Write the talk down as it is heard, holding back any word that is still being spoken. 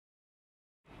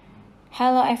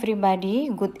Hello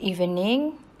everybody, good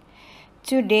evening.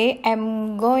 Today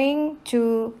I'm going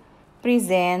to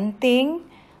presenting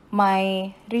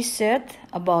my research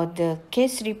about the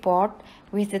case report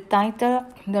with the title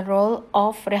The Role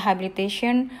of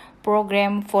Rehabilitation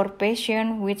Program for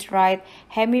Patients with Right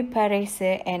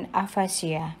Hemiparese and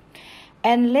Aphasia.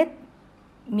 And let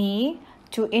me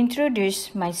to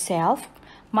introduce myself.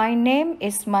 My name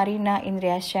is Marina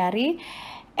Indriasari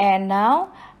and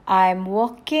now I'm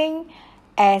working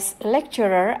as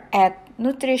lecturer at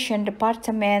Nutrition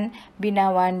Department,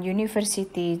 Binawan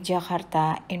University,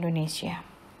 Jakarta, Indonesia.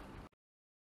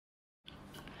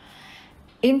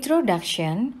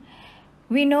 Introduction.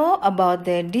 We know about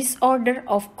the disorder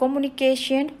of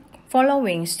communication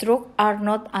following stroke are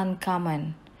not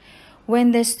uncommon.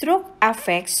 When the stroke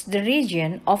affects the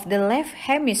region of the left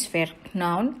hemisphere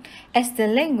known as the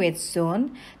language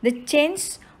zone, the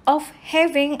chance of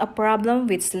having a problem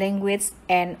with language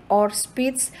and or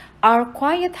speech are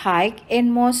quite high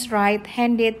in most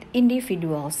right-handed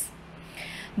individuals.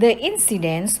 The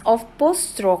incidence of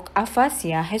post-stroke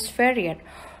aphasia has varied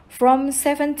from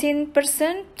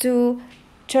 17% to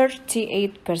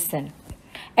 38%,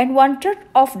 and one-third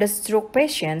of the stroke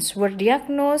patients were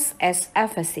diagnosed as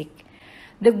aphasic.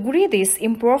 The greatest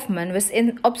improvement was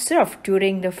observed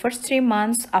during the first 3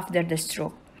 months after the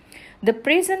stroke. The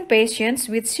present patients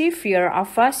with severe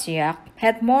aphasia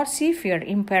had more severe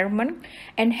impairment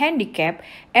and handicap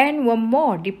and were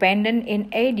more dependent in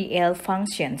ADL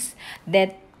functions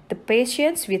than the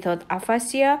patients without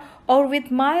aphasia or with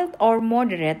mild or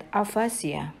moderate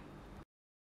aphasia.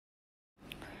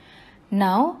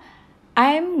 Now,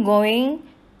 I am going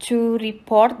to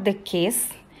report the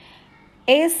case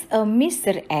as a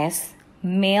Mr. S,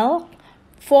 male,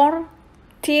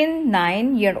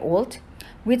 9-year-old,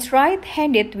 with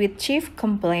right-handed with chief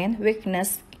complaint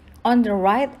weakness on the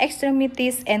right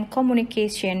extremities and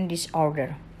communication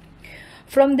disorder.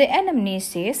 From the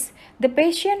anamnesis, the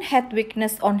patient had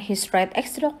weakness on his right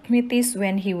extremities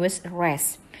when he was at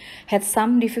rest, had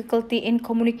some difficulty in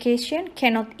communication,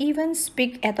 cannot even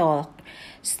speak at all,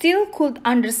 still could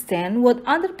understand what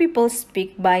other people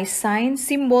speak by signs,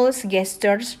 symbols,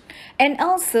 gestures, and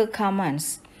also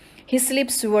commands. His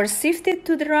lips were shifted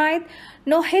to the right,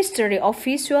 no history of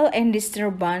visual and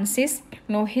disturbances,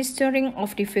 no history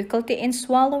of difficulty in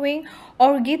swallowing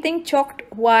or getting choked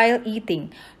while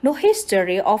eating, no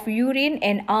history of urine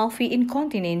and alveolar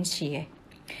incontinence.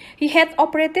 He had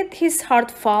operated his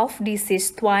heart valve disease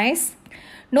twice,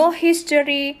 no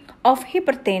history of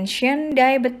hypertension,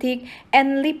 diabetic,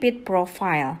 and lipid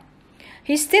profile.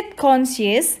 He stayed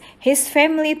conscious. His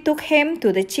family took him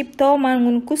to the Cipto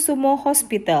Mangunkusumo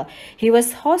Hospital. He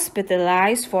was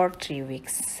hospitalized for 3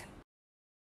 weeks.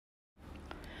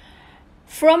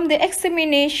 From the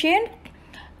examination,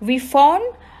 we found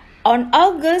on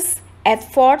August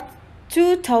 4,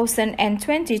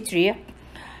 2023,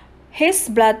 his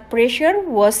blood pressure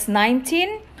was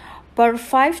 19 per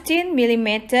 15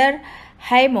 millimeter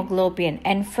hemoglobin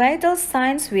and vital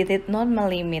signs within normal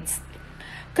limits.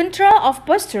 Control of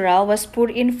postural was poor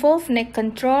in both neck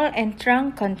control and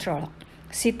trunk control.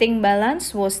 Sitting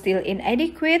balance was still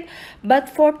inadequate, but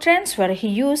for transfer he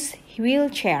used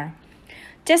wheelchair.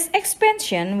 Chest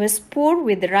expansion was poor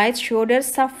with the right shoulder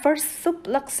suffered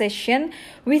subluxation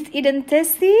with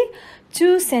intensity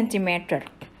 2 cm.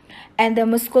 And the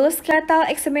musculoskeletal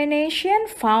examination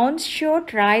found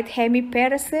short right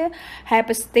hemiparese,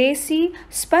 hypostasis,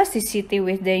 spasticity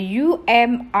with the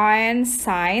iron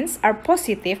signs are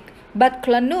positive, but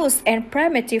clonus and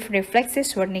primitive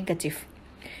reflexes were negative.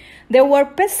 There were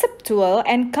perceptual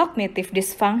and cognitive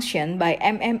dysfunction by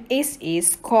MMSE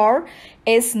score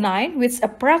S9 with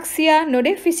apraxia, no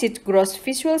deficit gross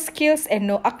visual skills, and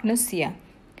no agnosia.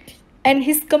 And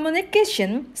his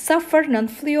communication suffered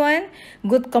non-fluent,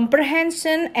 good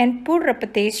comprehension, and poor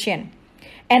repetition.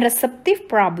 And receptive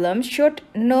problems showed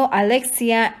no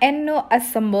alexia and no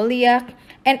asymbolic,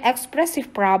 and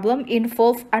expressive problem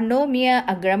involved anomia,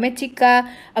 agrammatica,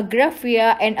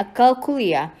 agraphia, and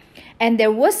acalculia. And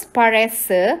there was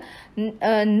parese,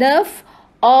 nerve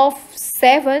of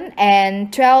 7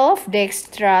 and 12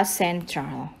 dextra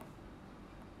central.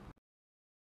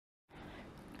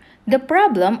 The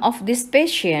problem of this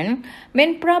patient,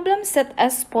 main problems such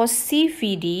as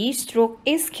post-CVD, stroke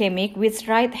ischemic with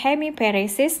right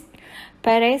hemiparesis,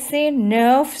 parese,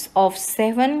 nerves of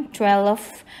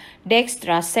 7-12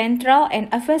 dextra central, and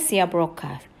aphasia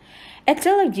broca.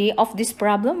 Etiology of this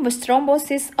problem was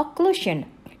thrombosis occlusion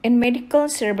in medial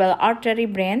cerebral artery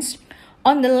branch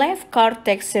on the left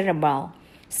cortex cerebral.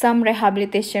 Some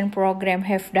rehabilitation program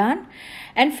have done,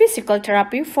 and physical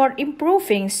therapy for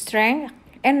improving strength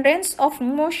and range of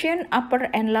motion upper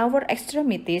and lower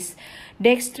extremities,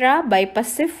 dextra by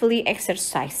passively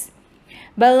exercise.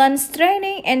 Balance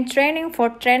training and training for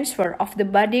transfer of the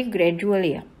body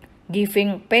gradually,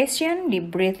 giving patient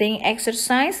deep breathing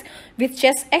exercise with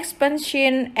chest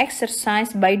expansion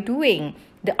exercise by doing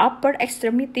the upper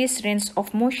extremities range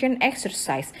of motion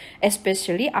exercise,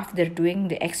 especially after doing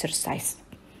the exercise.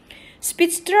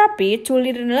 Speech therapy to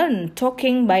learn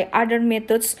talking by other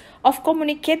methods of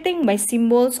communicating by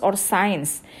symbols or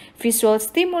signs. Visual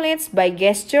stimulates by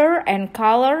gesture and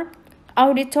color.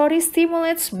 Auditory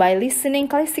stimulates by listening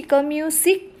classical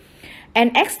music.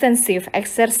 And extensive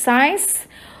exercise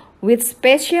with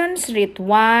patients read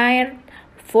wire,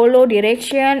 follow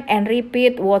direction, and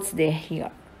repeat what they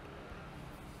hear.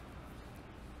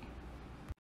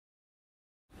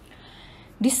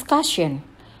 Discussion.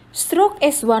 Stroke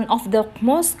is one of the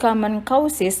most common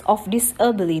causes of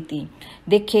disability.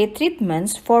 Decade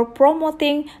treatments for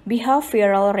promoting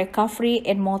behavioral recovery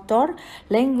in motor,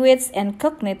 language, and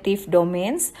cognitive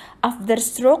domains after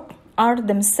stroke are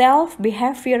themselves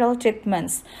behavioral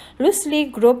treatments, loosely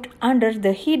grouped under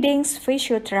the headings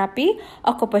physiotherapy,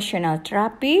 occupational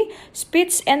therapy,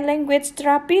 speech and language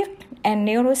therapy, and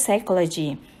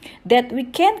neuropsychology, that we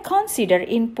can consider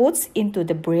inputs into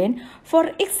the brain, for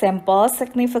example,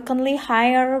 significantly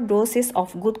higher doses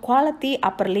of good quality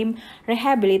upper limb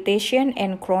rehabilitation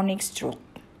and chronic stroke.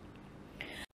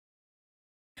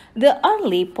 The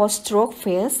early post-stroke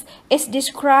phase is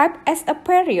described as a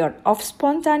period of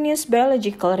spontaneous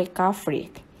biological recovery.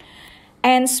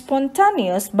 And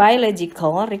spontaneous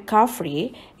biological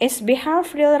recovery is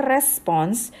behavioral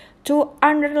response to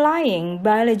underlying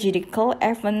biological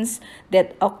events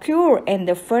that occur in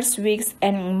the first weeks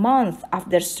and months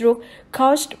after stroke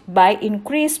caused by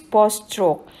increased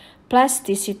post-stroke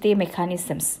plasticity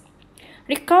mechanisms.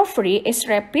 Recovery is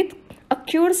rapid,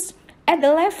 occurs at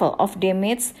the level of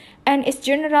damage, and is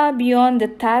general beyond the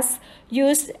tasks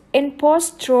used in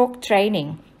post-stroke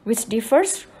training, which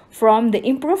differs from the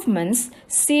improvements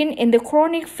seen in the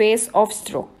chronic phase of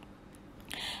stroke.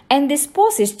 And this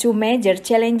poses two major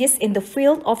challenges in the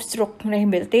field of stroke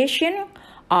rehabilitation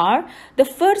are: the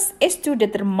first is to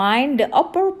determine the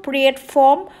appropriate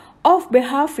form of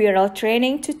behavioral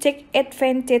training to take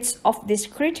advantage of this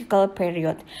critical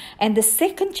period. And the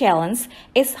second challenge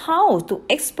is how to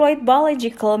exploit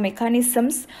biological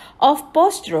mechanisms of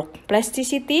post-stroke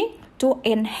plasticity to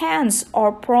enhance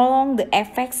or prolong the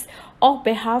effects of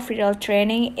behavioral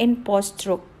training in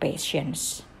post-stroke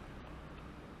patients.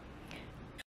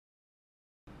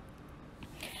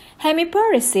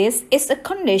 Hemiparese is a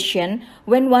condition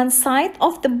when one side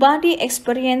of the body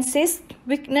experiences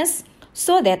weakness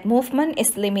so that movement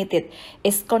is limited.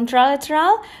 It's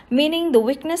contralateral, meaning the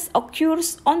weakness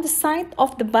occurs on the side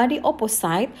of the body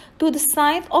opposite to the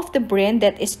side of the brain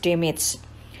that is damaged.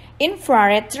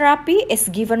 Infrared therapy is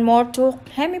given more to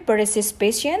hemiparesis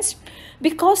patients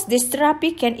because this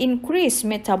therapy can increase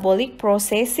metabolic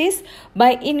processes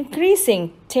by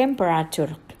increasing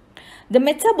temperature. The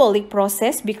metabolic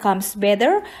process becomes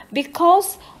better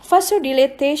because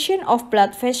vasodilation of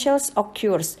blood vessels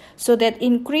occurs, so that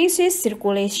increases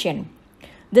circulation.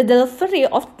 The delivery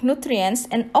of nutrients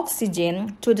and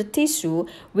oxygen to the tissue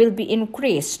will be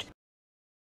increased.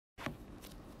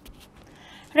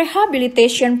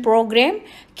 Rehabilitation program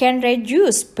can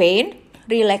reduce pain,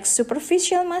 relax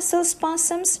superficial muscle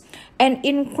spasms, and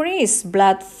increase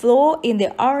blood flow in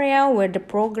the area where the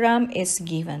program is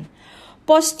given.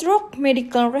 Post-stroke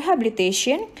medical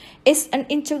rehabilitation is an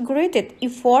integrated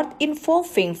effort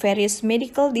involving various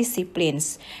medical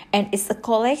disciplines and is a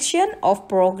collection of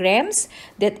programs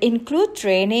that include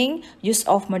training, use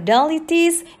of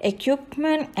modalities,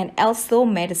 equipment, and also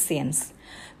medicines.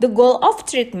 The goal of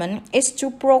treatment is to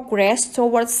progress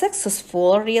towards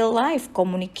successful real-life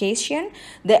communication.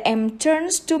 The aim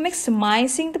turns to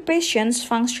maximizing the patient's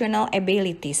functional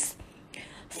abilities.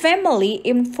 Family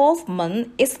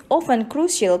involvement is often a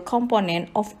crucial component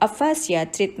of aphasia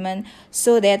treatment,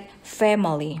 so that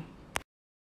family.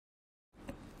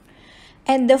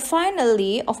 And the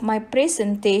finale of my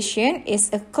presentation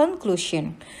is a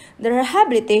conclusion. The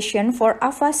rehabilitation for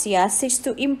aphasia seeks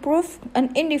to improve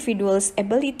an individual's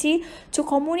ability to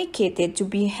communicate, to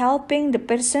be helping the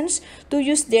persons to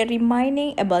use their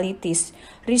remaining abilities,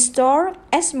 restore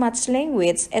as much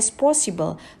language as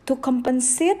possible, to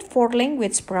compensate for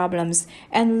language problems,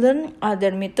 and learn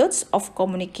other methods of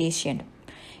communication.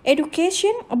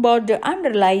 Education about the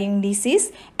underlying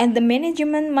disease and the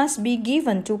management must be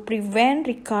given to prevent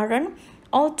recurrent,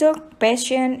 although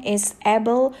patient is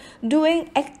able doing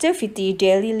activity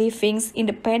daily livings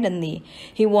independently.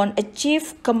 He won't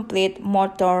achieve complete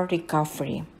motor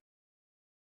recovery.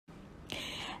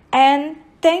 And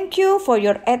thank you for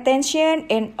your attention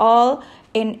in all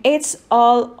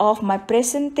of my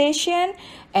presentation,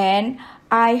 and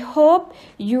I hope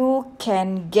you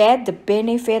can get the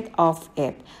benefit of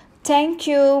it. Thank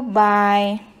you.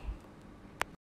 Bye.